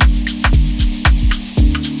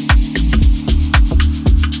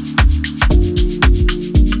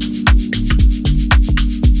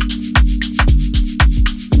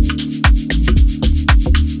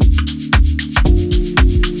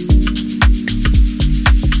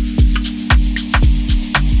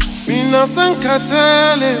mina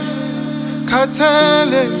sengikhathele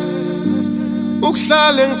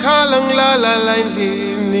ukuhlala ngikhala ngilala la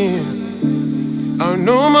endlini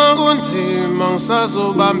awunoma kunzima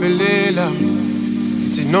ngisazobambelela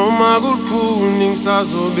ithi noma kulikhuni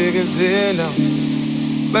ngisazobekezela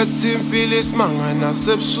bathi impilo isimanga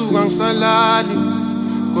nasebusuku angisalali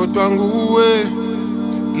kodwa nguwe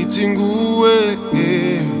ngithi nguwe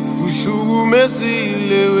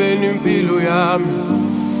uyihlukumezile wena impilo yami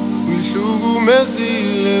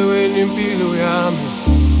uyihlukumezile wena impilo yami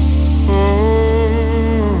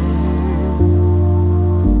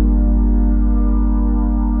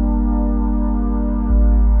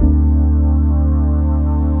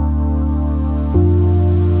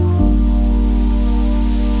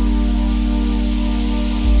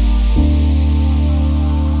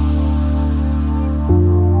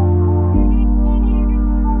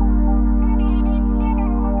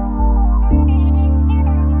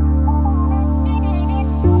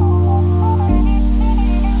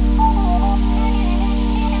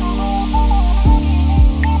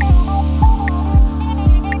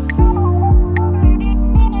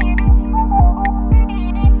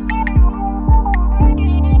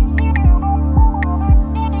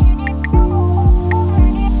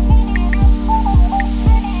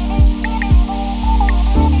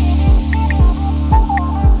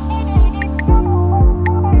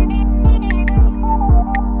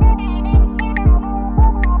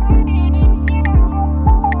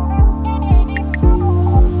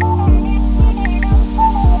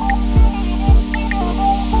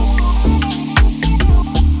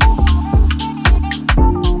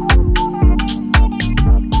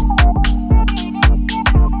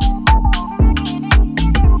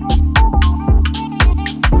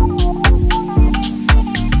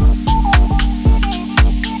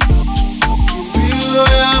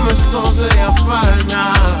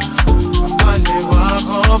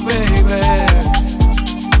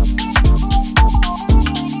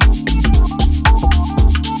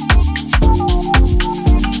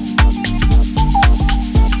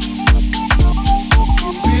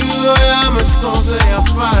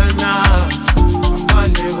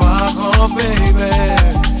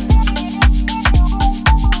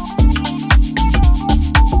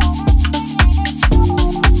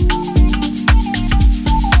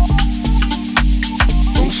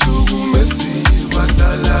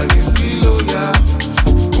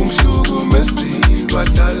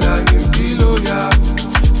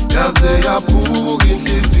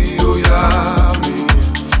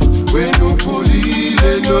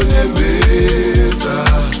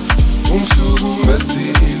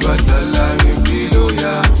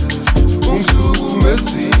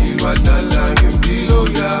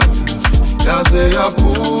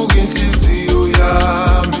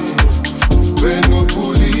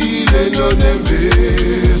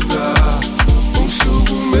Nembeza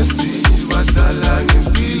umshukumesi wadala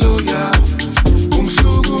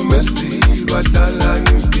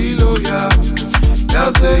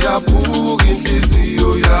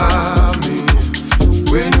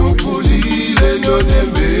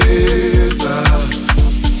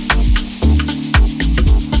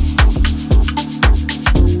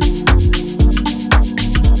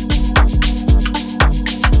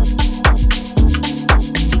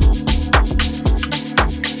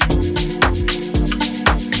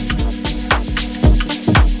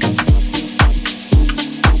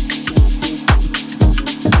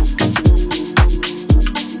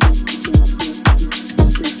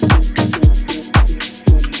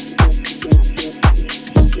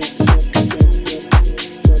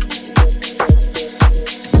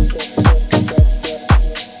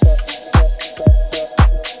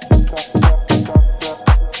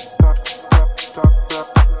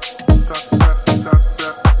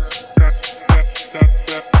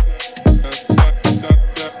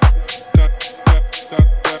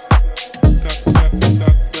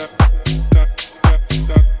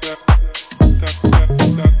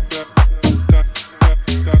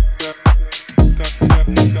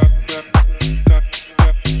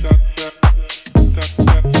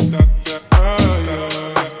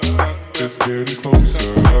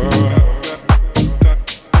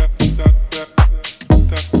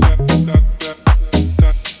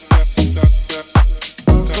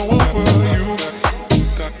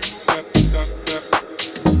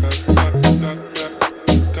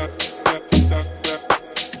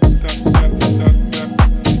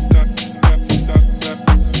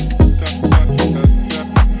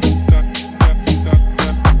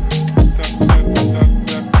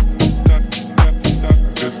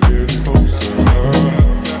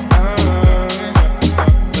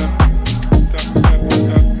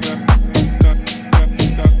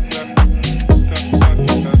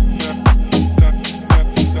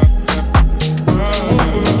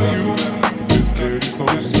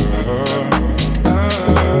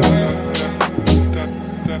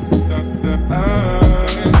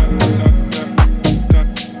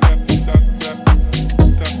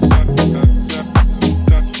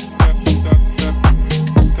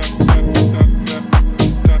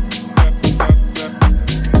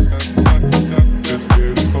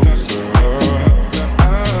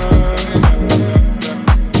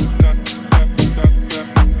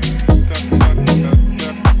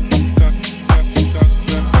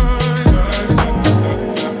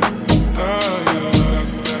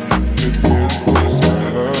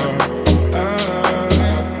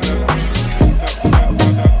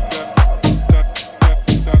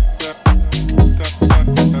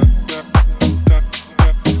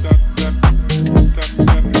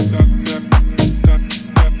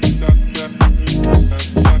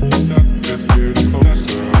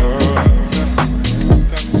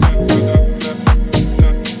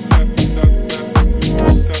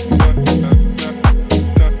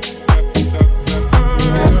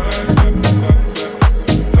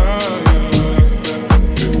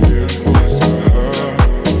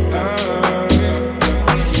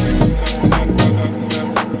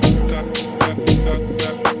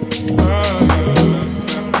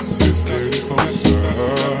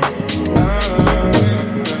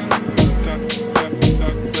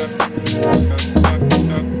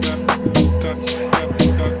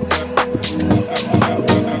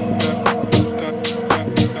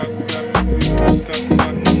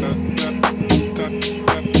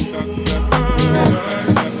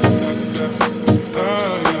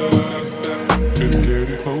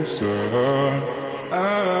closer.